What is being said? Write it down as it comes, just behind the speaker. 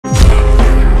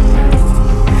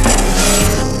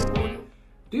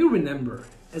remember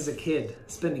as a kid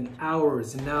spending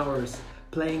hours and hours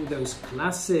playing those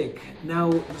classic, now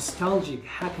nostalgic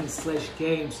hack and slash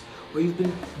games where you've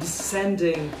been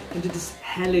descending into this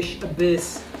hellish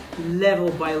abyss level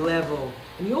by level,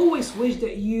 and you always wish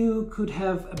that you could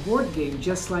have a board game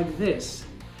just like this?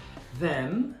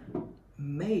 Then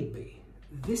maybe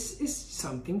this is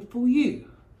something for you.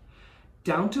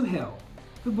 Down to Hell,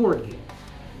 the board game.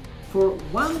 For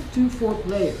 1 to 4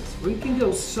 players, where you can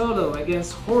go solo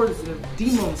against hordes of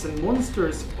demons and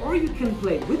monsters, or you can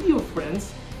play with your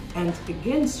friends and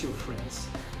against your friends.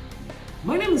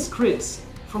 My name is Chris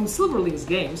from Silverlinks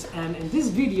Games, and in this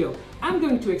video I'm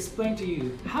going to explain to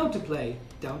you how to play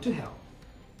Down to Hell.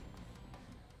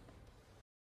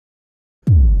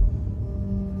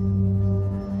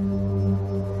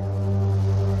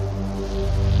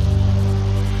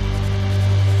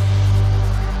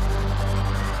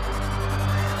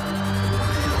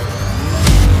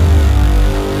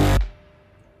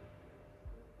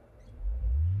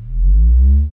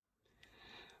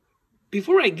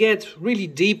 Before I get really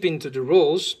deep into the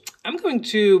rules, I'm going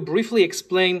to briefly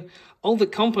explain all the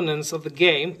components of the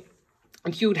game,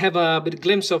 and you would have a bit of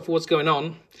glimpse of what's going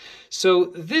on. So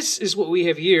this is what we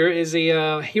have here, is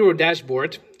a hero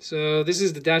dashboard. So this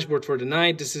is the dashboard for the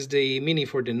knight, this is the mini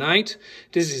for the knight,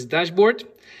 this is dashboard.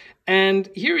 And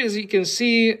here, as you can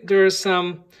see, there are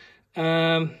some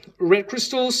red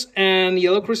crystals and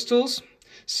yellow crystals.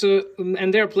 So,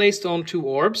 and they're placed on 2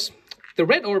 orbs. The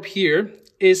red orb here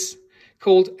is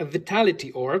called a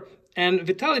Vitality Orb, and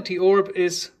Vitality Orb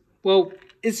is, well,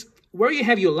 it's where you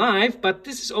have your life, but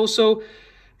this is also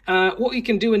what you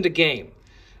can do in the game.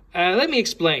 Let me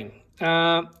explain.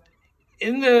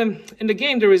 In the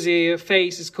game there is a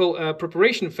phase, it's called a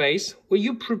preparation phase, where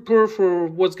you prepare for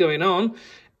what's going on,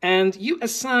 and you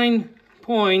assign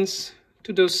points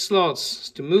to those slots,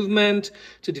 to movement,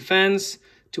 to defense,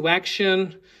 to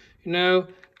action, you know,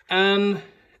 and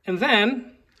then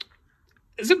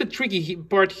it's a bit tricky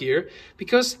part here,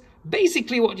 because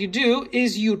basically what you do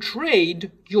is you trade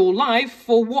your life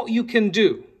for what you can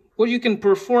do, what you can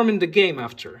perform in the game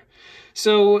after.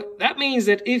 So that means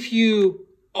that if you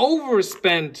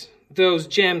overspend those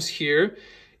gems here,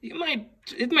 it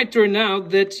might turn out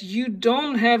that you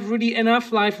don't have really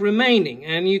enough life remaining,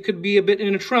 and you could be a bit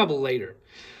in trouble later.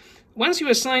 Once you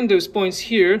assign those points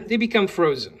here, they become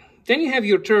frozen. Then you have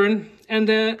your turn, and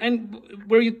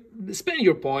where you spend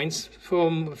your points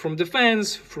from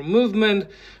defense, from movement,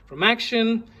 from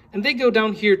action, and they go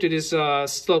down here to this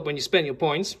slot when you spend your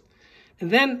points. And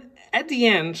then at the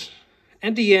end,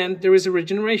 there is a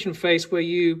regeneration phase where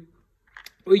you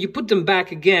put them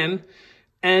back again,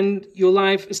 and your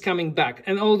life is coming back,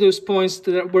 and all those points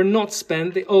that were not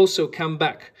spent, they also come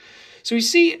back. So you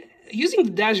see, using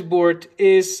the dashboard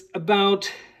is about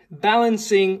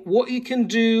balancing what you can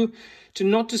do to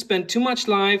not to spend too much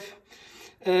life,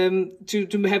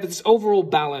 to have this overall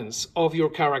balance of your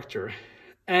character.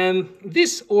 And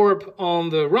this orb on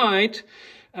the right,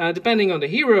 depending on the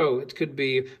hero, it could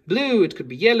be blue, it could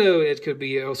be yellow, it could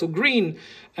be also green.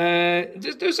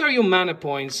 Those are your mana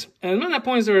points, and mana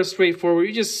points are straightforward.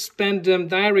 You just spend them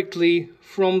directly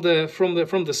from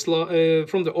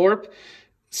the orb.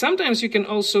 Sometimes you can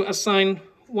also assign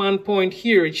 1 point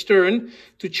here each turn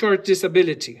to charge this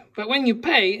ability. But when you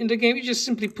pay in the game, you just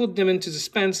simply put them into the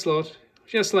spend slot,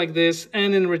 just like this,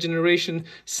 and in regeneration,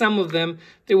 some of them,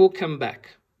 they will come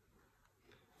back.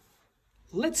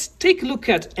 Let's take a look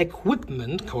at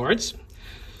equipment cards.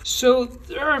 So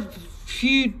there are a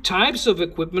few types of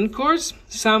equipment cards.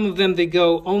 Some of them, they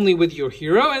go only with your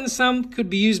hero, and some could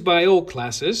be used by all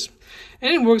classes.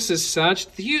 And it works as such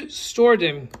that you store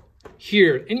them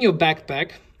here in your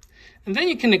backpack, and then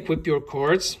you can equip your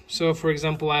cards. So for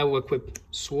example, I will equip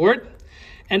sword,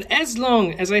 and as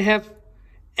long as I have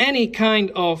any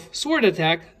kind of sword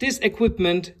attack, this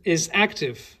equipment is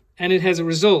active and it has a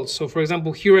result. So for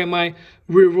example, here I might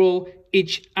reroll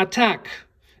each attack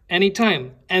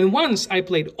anytime, and once I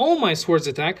played all my swords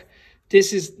attack,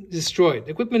 this is destroyed.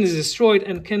 The equipment is destroyed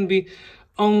and can be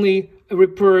only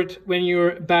repaired when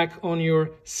you're back on your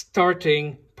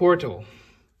starting portal.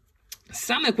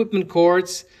 Some equipment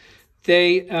cards,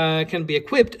 they can be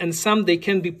equipped, and some they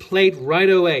can be played right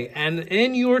away. And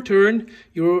in your turn,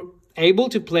 you're able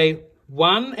to play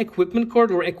 1 equipment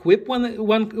card or equip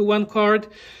one card.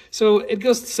 So it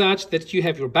goes such that you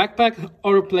have your backpack.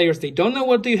 Other players, they don't know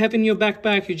what you have in your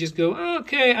backpack. You just go,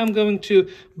 okay, I'm going to,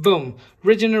 boom,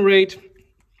 regenerate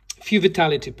a few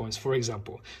vitality points, for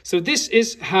example. So this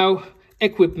is how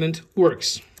equipment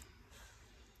works.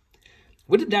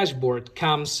 With the dashboard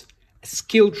comes a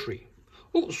skill tree.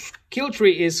 Well, skill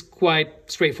tree is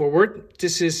quite straightforward.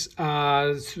 This is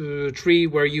a tree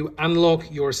where you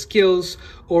unlock your skills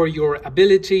or your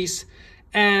abilities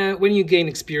when you gain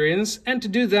experience. And to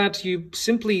do that, you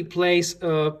simply place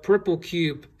a purple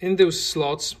cube in those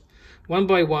slots one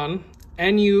by one,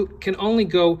 and you can only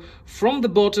go from the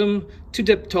bottom to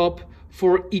the top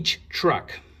for each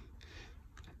track.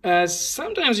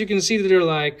 Sometimes you can see that there are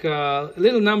like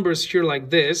little numbers here like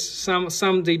this.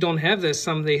 Some they don't have this,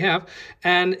 some they have.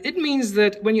 And it means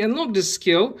that when you unlock this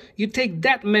skill, you take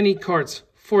that many cards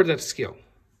for that skill.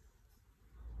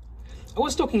 I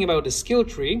was talking about the skill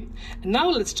tree, and now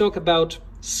let's talk about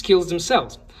skills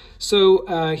themselves. So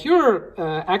here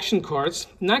are action cards.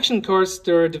 And action cards,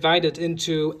 they're divided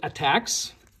into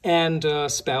attacks and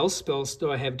spells. Spells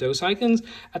do I have those icons.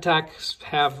 Attacks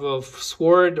have a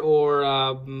sword or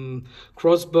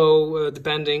crossbow,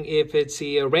 depending if it's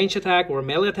a range attack or a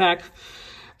melee attack.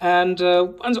 And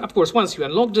of course, once you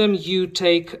unlock them, you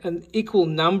take an equal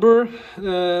number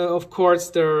of cards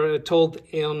that are told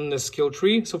in the skill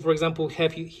tree. So, for example,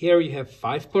 here you have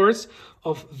 5 cards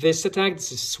of this attack.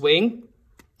 This is swing.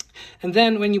 And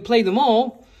then when you play them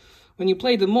all,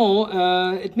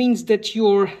 it means that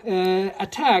your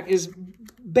attack is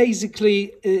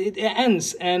basically, it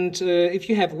ends. And if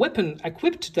you have a weapon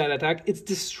equipped to that attack, it's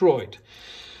destroyed.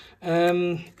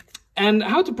 And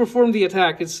how to perform the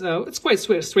attack, it's quite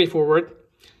straightforward.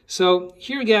 So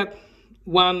here you get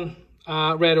 1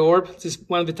 red orb, this is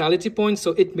 1 vitality point.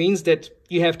 So it means that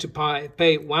you have to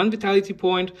pay 1 vitality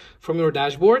point from your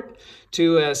dashboard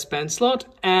to a spend slot,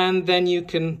 and then you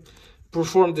can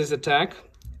perform this attack.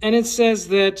 And it says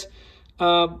that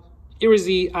here is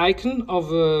the icon of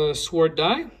a sword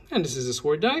die, and this is a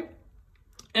sword die.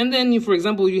 And then, for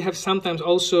example, you have sometimes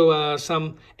also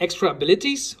some extra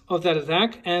abilities of that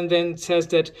attack, and then it says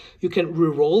that you can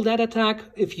reroll that attack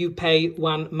if you pay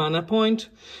 1 mana point.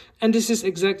 And this is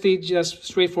exactly just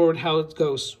straightforward how it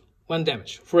goes. 1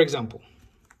 damage, for example.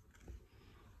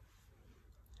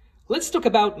 Let's talk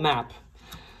about map.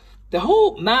 The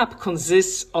whole map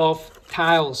consists of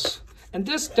tiles, and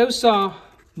those are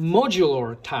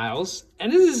modular tiles.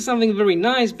 And this is something very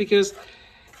nice because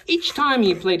each time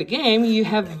you play the game, you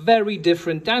have very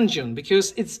different dungeon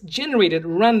because it's generated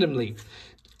randomly.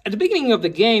 At the beginning of the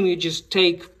game, you just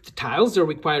take the tiles that are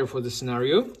required for the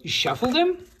scenario, you shuffle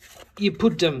them, you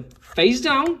put them face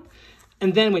down,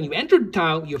 and then when you enter the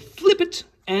tile, you flip it,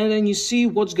 and then you see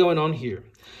what's going on here.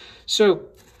 So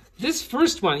this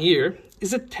first one here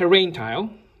is a terrain tile,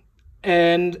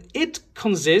 and it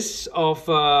consists of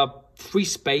 3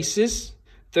 spaces.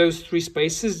 Those 3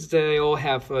 spaces, they all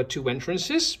have 2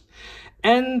 entrances.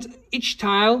 And each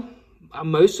tile,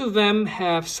 most of them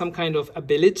have some kind of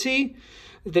ability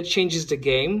that changes the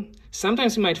game.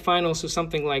 Sometimes you might find also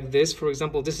something like this. For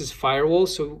example, this is firewall.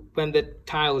 So when the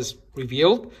tile is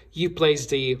revealed, you place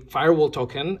the firewall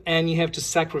token, and you have to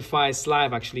sacrifice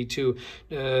life actually to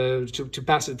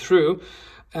pass it through.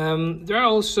 There are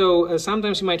also,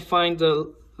 sometimes you might find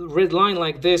the red line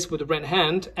like this with a red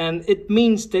hand, and it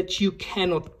means that you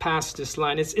cannot pass this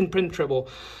line. It's impenetrable,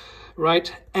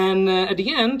 right? And at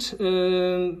the end,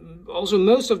 also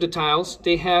most of the tiles,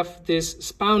 they have this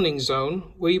spawning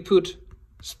zone where you put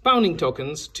spawning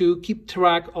tokens to keep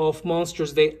track of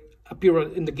monsters that appear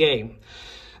in the game.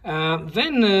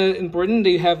 Then important,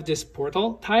 they have this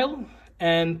portal tile,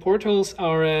 and portals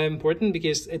are important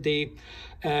because they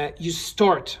you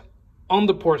start on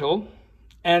the portal.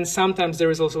 And sometimes there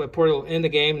is also a portal in the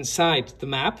game inside the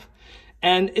map,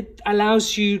 and it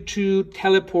allows you to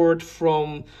teleport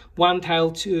from one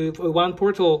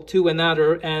portal to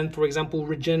another, and for example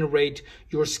regenerate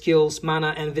your skills,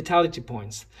 mana, and vitality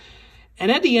points. And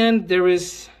at the end there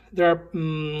are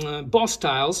boss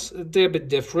tiles. They're a bit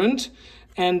different,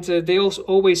 and they also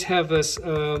always have a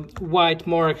white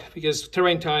mark because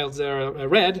terrain tiles are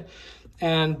red,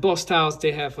 and boss tiles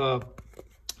they have a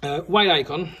white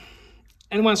icon.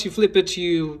 And once you flip it,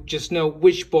 you just know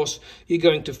which boss you're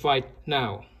going to fight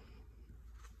now.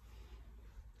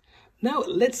 Now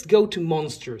let's go to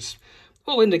monsters.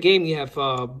 Well, in the game you have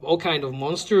all kind of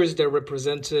monsters. They're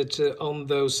represented on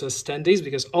those standees,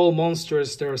 because all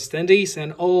monsters, there are standees,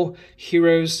 and all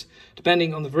heroes,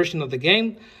 depending on the version of the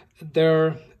game,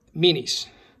 they're minis.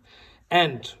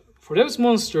 And for those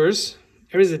monsters,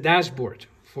 there is a dashboard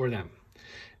for them.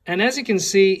 And as you can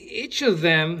see, each of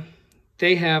them,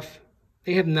 they have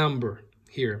number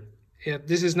here. Yeah,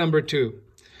 this is number 2.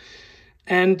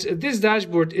 And this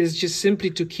dashboard is just simply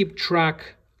to keep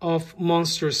track of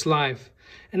monsters' life.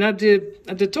 And at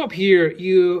the top here,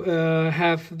 you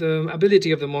have the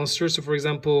ability of the monster. So for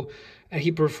example,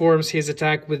 He performs his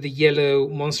attack with the yellow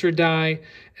monster die.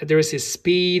 There is his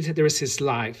speed, there is his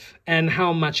life, and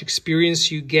how much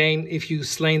experience you gain if you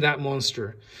slain that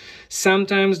monster.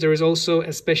 Sometimes there is also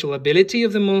a special ability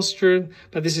of the monster,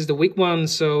 but this is the weak one,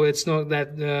 so it's not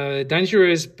that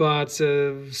dangerous. But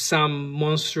some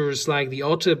monsters like the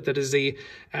Otep, that is the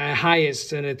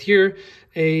highest in a tier,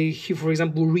 he, for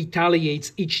example,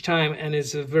 retaliates each time and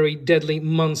is a very deadly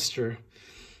monster.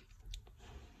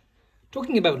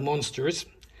 Talking about monsters,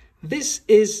 this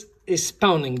is a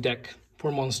spawning deck for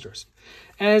monsters.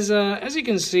 As you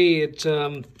can see, it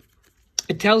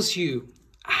tells you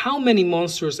how many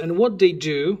monsters and what they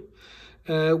do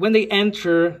when they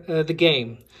enter the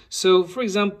game. So, for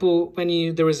example,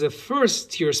 when there is a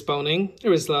first tier spawning,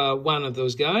 there is one of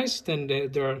those guys. Then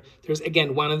there's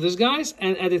again one of those guys,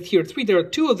 and at a tier 3 there are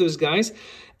two of those guys,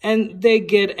 and they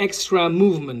get extra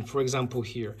movement. For example,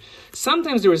 here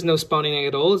sometimes there is no spawning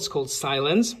at all. It's called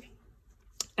silence,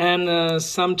 and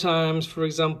sometimes, for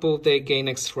example, they gain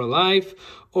extra life,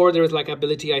 or there's like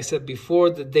ability I said before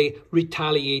that they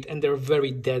retaliate and they're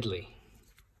very deadly.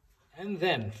 And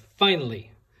then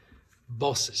finally,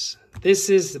 bosses. This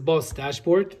is the boss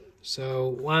dashboard. So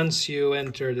once you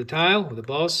enter the tile of the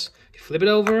boss, you flip it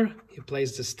over, you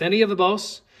place the standee of the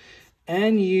boss,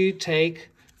 and you take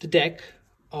the deck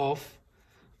of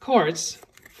cards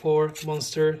for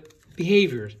monster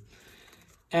behavior.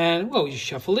 And well, you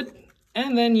shuffle it,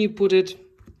 and then you put it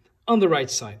on the right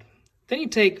side. Then you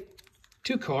take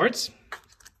two cards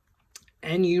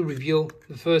and you reveal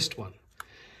the first one.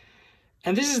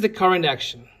 And this is the current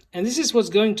action. And this is what's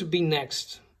going to be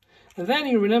next. And then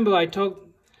you remember I talked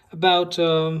about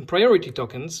priority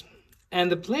tokens, and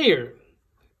the player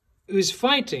who is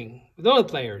fighting with other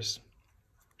players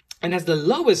and has the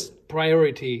lowest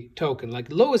priority token,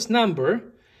 like lowest number,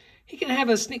 he can have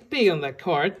a sneak peek on that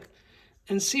card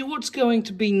and see what's going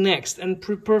to be next and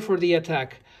prepare for the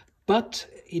attack. But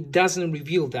it doesn't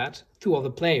reveal that to other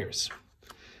players.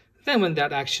 Then when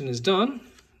that action is done,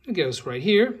 it goes right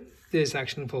here. This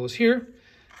action follows here.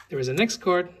 There is a next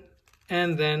card,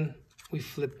 and then we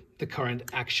flip the current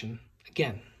action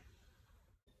again.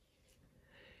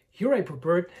 Here I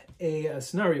prepared a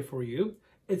scenario for you.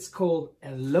 It's called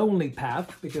a lonely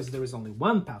path, because there is only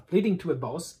one path leading to a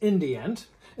boss in the end.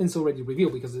 And it's already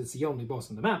revealed because it's the only boss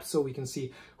on the map, so we can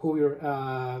see who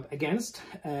we're against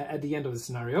at the end of the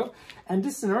scenario. And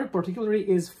this scenario particularly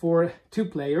is for two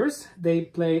players. They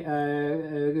play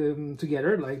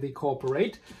together, like they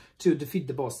cooperate to defeat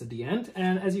the boss at the end.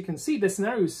 And as you can see, the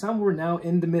scenario is somewhere now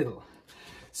in the middle.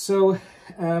 So,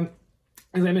 as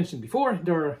I mentioned before,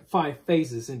 there are 5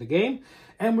 phases in the game,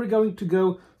 and we're going to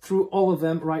go through all of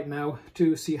them right now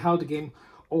to see how the game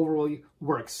overall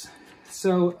works.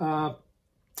 So,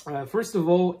 first of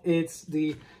all, it's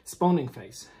the spawning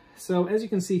phase. So, as you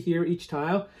can see here, each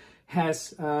tile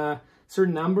has a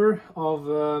certain number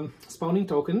of spawning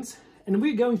tokens, and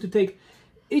we're going to take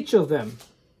each of them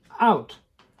out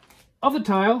of the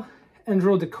tile and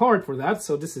draw the card for that.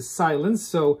 So this is silence,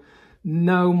 so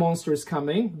no monsters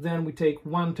coming. Then we take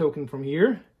one token from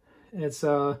here. It's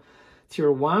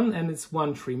tier 1, and it's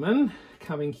one treeman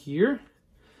coming here.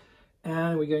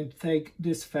 And we're going to take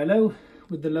this fellow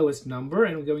with the lowest number,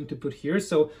 and we're going to put here.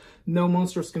 So no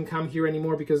monsters can come here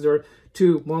anymore because there are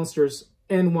 2 monsters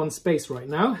in one space right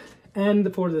now.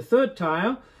 And for the third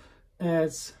tile,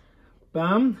 it's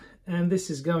bam, and this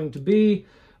is going to be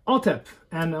Otep,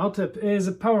 and Otep is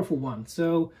a powerful one.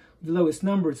 So the lowest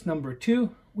number, it's number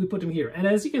 2. We put him here, and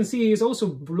as you can see, he's also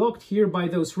blocked here by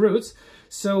those roots.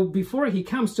 So before he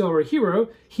comes to our hero,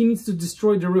 he needs to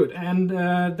destroy the root, and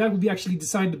that will be actually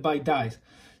decided by dice.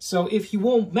 So if he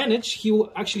won't manage, he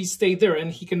will actually stay there,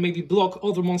 and he can maybe block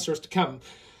other monsters to come.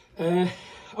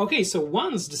 Okay, so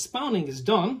once the spawning is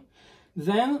done,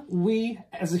 then we,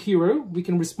 as a hero, we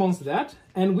can respond to that,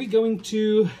 and we're going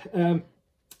to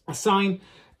assign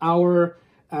our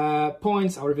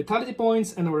points, our vitality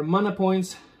points and our mana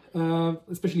points,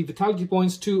 especially vitality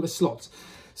points, to a slot.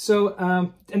 So,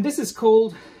 and this is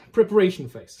called preparation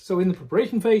phase. So in the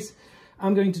preparation phase,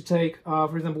 I'm going to take,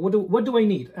 for example, what do I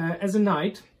need as a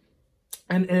knight?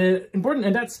 And important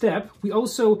in that step, we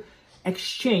also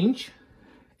exchange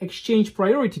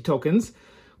priority tokens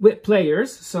with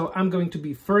players. So I'm going to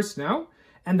be first now,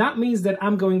 and that means that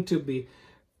I'm going to be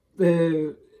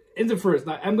in the first,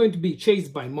 I'm going to be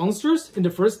chased by monsters in the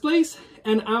first place,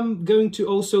 and I'm going to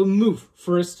also move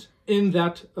first in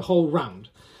that whole round.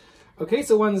 Okay,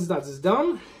 so once that is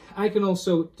done, I can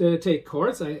also take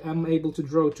cards. I am able to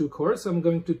draw 2 cards. I'm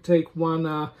going to take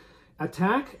one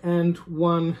attack and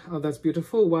one, oh, that's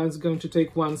beautiful. One's going to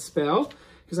take one spell,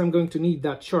 because I'm going to need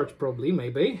that charge probably,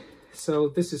 maybe. So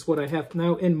this is what I have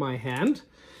now in my hand.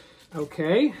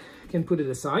 Okay, can put it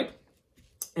aside.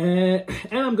 And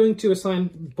I'm going to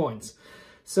assign points.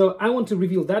 So I want to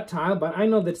reveal that tile, but I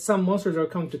know that some monsters are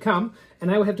going to come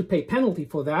and I will have to pay penalty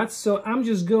for that. So I'm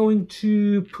just going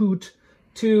to put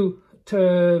 2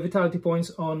 vitality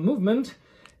points on movement,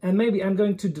 and maybe I'm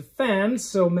going to defend,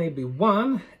 so maybe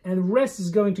 1, and rest is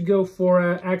going to go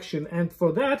for action. And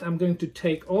for that, I'm going to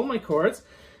take all my cards.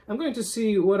 I'm going to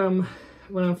see what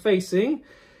I'm facing.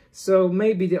 So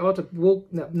maybe the Autop will,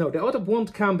 no, the Autop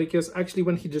won't come, because actually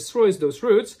when he destroys those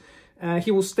roots,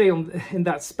 he will stay in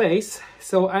that space.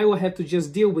 So I will have to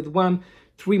just deal with 1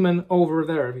 3-man over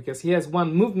there, because he has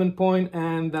 1 movement point,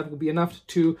 and that will be enough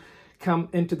to come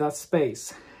into that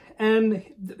space. And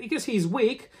because he's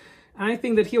weak, I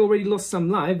think that he already lost some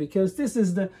life, because this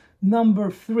is the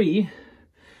number 3.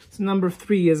 So number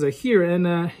 3 is here,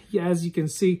 and yeah, as you can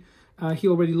see, he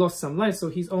already lost some life, so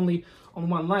he's only on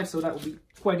 1 life, so that will be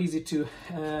quite easy to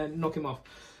knock him off.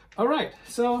 All right,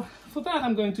 so for that,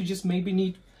 I'm going to just maybe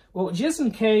need, well, just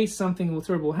in case something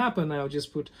terrible happen, I'll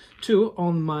just put 2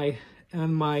 on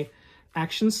my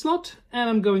action slot, and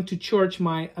I'm going to charge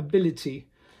my ability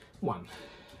 1.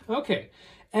 Okay,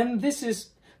 and this is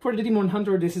for the Demon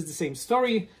Hunter. This is the same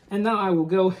story, and now I will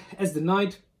go as the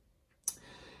knight.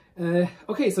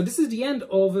 Okay, so this is the end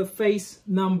of phase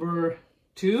number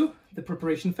 2, the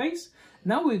preparation phase.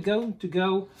 Now we're going to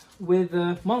go with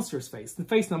the monsters phase, the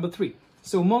phase number 3.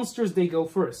 So monsters, they go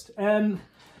first, and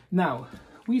now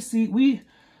we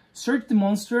search the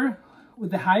monster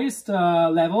with the highest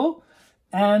level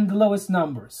and the lowest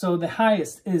number. So the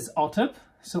highest is Autop.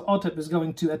 So Autop is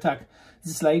going to attack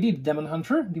this lady, the Demon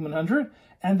Hunter,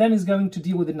 and then is going to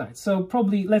deal with the knight. So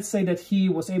probably, let's say that he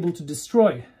was able to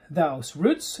destroy those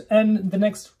roots, and the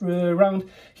next round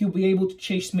he'll be able to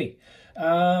chase me.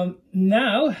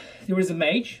 Now there is a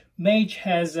mage. Mage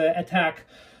has attack,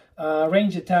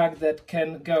 range attack that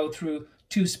can go through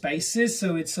 2 spaces.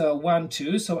 So it's 1,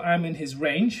 2. So I'm in his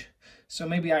range. So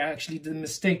maybe I actually did a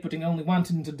mistake putting only 1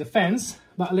 into defense,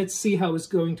 but let's see how it's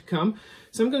going to come.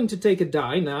 So I'm going to take a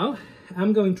die now.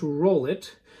 I'm going to roll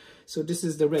it. So this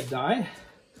is the red die.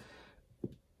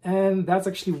 And that's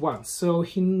actually 1. So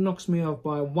he knocks me off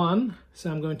by 1.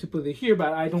 So I'm going to put it here,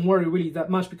 but I don't worry really that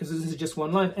much, because this is just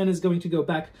 1 life, and it's going to go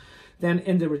back then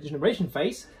in the regeneration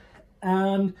phase.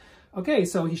 And okay,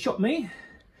 so he shot me.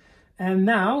 And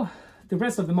now the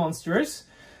rest of the monsters.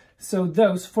 So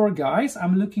those 4 guys,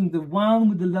 I'm looking the one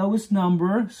with the lowest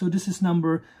number. So this is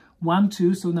number 1,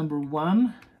 2. So number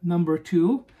 1, number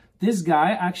 2. This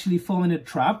guy actually fell in a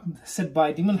trap set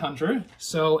by Demon Hunter.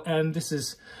 So, and this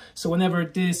is, so whenever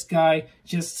this guy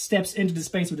just steps into the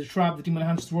space with the trap, the Demon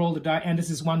Hunters roll the die, and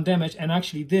this is 1 damage. And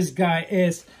actually this guy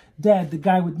is dead. The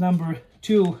guy with number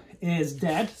 2 is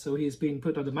dead. So he's being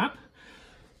put on the map.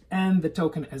 And the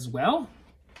token as well.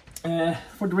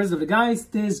 For the rest of the guys,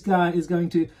 this guy is going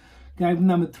to, guy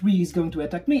number 3 is going to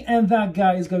attack me, and that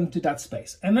guy is going to that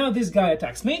space. And now this guy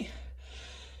attacks me.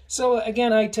 So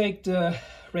again, I take the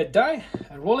red die,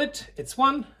 I roll it, it's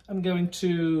 1. I'm going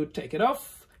to take it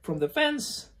off from the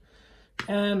fence,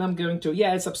 and I'm going to,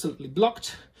 yeah, it's absolutely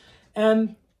blocked.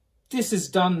 And this is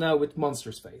done now with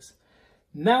monsters phase.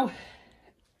 Now,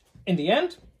 in the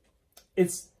end,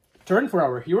 it's turn for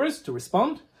our heroes to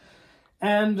respond.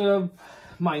 And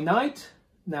my knight,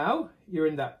 now, you're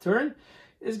in that turn,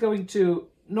 is going to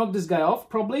knock this guy off,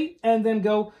 probably, and then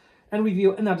go and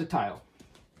reveal another tile.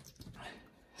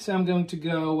 So I'm going to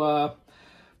go,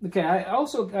 okay,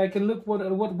 I can look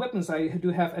what weapons I do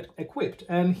have equipped.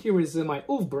 And here is my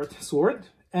Ulfberht sword.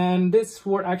 And this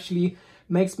sword actually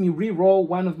makes me re-roll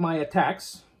one of my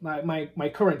attacks,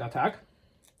 my current attack.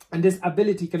 And this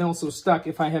ability can also stack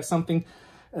if I have something,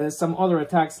 some other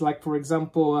attacks, like for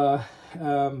example,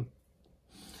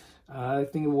 I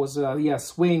think it was, yeah,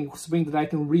 swing that I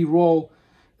can re-roll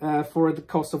for the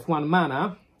cost of 1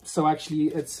 mana. So actually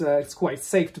it's quite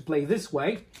safe to play this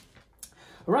way.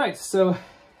 All right, so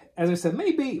as I said,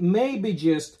 maybe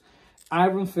just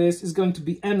Iron Fist is going to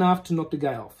be enough to knock the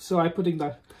guy off. So I'm putting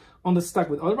that on the stack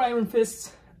with other Iron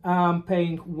Fists. I'm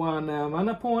paying 1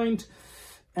 mana point,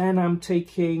 and I'm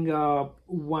taking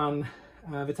 1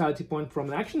 vitality point from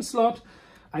an action slot.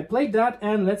 I played that,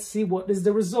 and let's see what is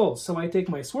the result. So I take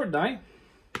my sword die,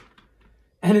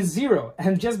 and it's 0.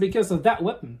 And just because of that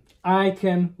weapon, I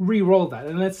can re-roll that.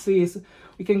 And let's see if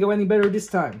we can go any better this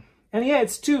time. And yeah,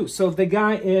 it's 2, so the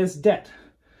guy is dead.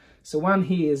 So once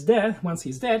he's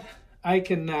dead, I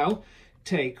can now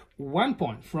take 1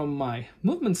 point from my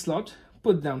movement slot,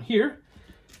 put it down here,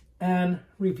 and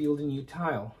reveal the new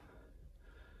tile.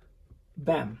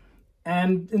 Bam.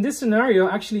 And in this scenario,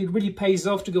 actually, it really pays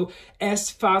off to go as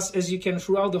fast as you can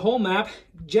throughout the whole map,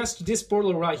 just to this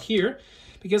portal right here,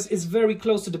 because it's very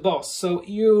close to the boss. So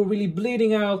you're really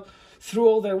bleeding out through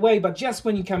all that way, but just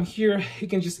when you come here, you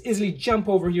can just easily jump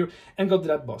over here and go to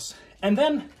that boss. And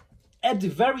then at the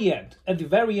very end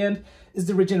is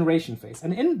the regeneration phase.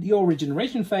 And in your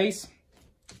regeneration phase,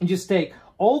 you just take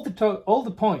all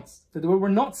the points that were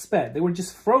not spent, they were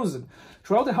just frozen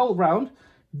throughout the whole round.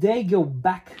 They go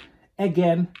back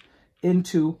again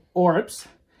into orbs,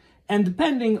 and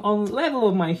depending on level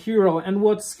of my hero and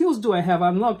what skills do I have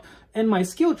unlocked in my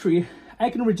skill tree, I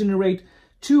can regenerate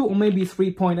 2 or maybe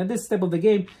 3 points. At this step of the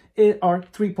game, it are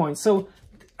 3 points. So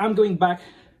I'm going back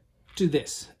to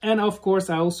this, and of course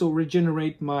I also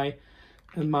regenerate my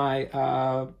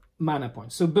mana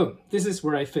points. So boom, this is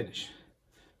where I finish.